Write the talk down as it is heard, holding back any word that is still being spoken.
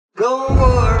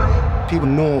people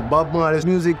know Bob Marley's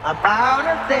music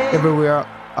everywhere,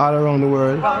 all around the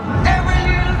world.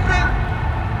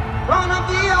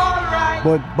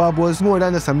 But Bob was more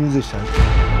than just a musician.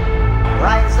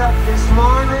 Rise up this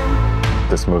morning.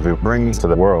 This movie brings to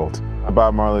the world a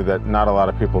Bob Marley that not a lot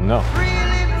of people know.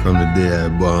 From the day I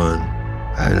born,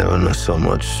 I never know so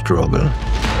much struggle.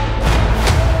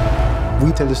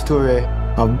 We tell the story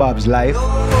of Bob's life,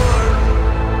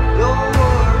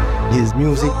 his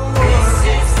music,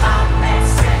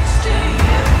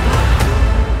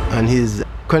 and his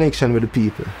connection with the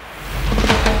people.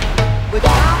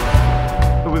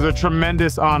 It was a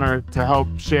tremendous honor to help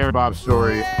share Bob's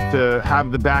story, to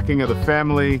have the backing of the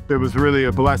family. It was really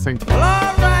a blessing.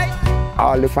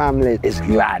 All the family is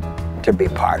glad to be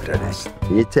part of this.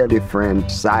 You tell different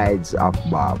sides of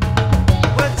Bob.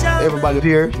 Everybody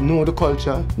here know the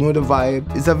culture, know the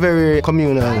vibe. It's a very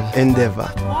communal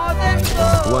endeavor.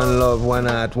 One love, one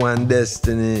heart, one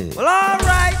destiny.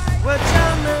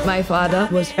 My father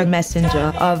was a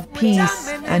messenger of peace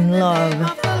and love.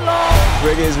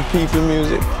 Reggae is a people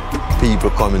music. People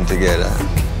coming together.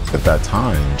 At that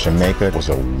time, Jamaica was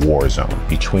a war zone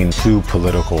between two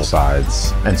political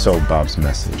sides. And so Bob's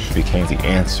message became the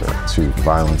answer to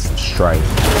violence and strife.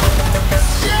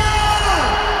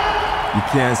 You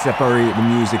can't separate the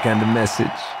music and the message.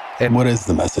 And what is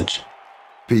the message?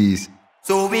 Peace.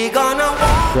 So we gonna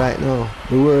walk. Right now,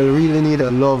 the world really needs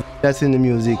a love that's in the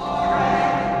music.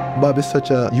 Bob is such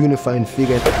a unifying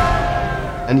figure,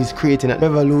 and he's creating a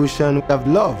revolution of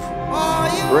love.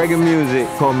 Reggae music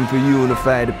come to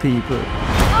unify the people.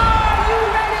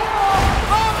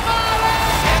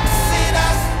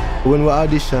 When we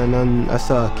auditioned and I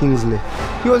saw Kingsley,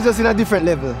 he was just in a different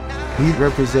level. He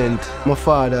represents my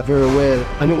father very well.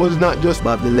 And it was not just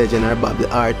Bob the legend or Bob the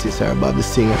artist or Bob the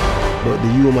singer, but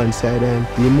the human side and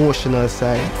the emotional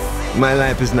side. My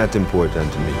life is not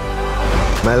important to me.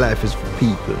 My life is for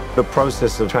people. The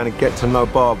process of trying to get to know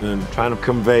Bob and trying to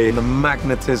convey the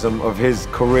magnetism of his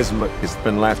charisma has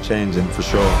been life-changing for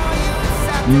sure.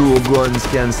 No guns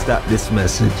can stop this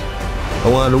message. I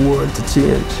want the world to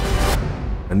change.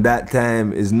 And that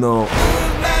time is now.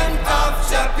 Movement of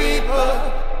the people.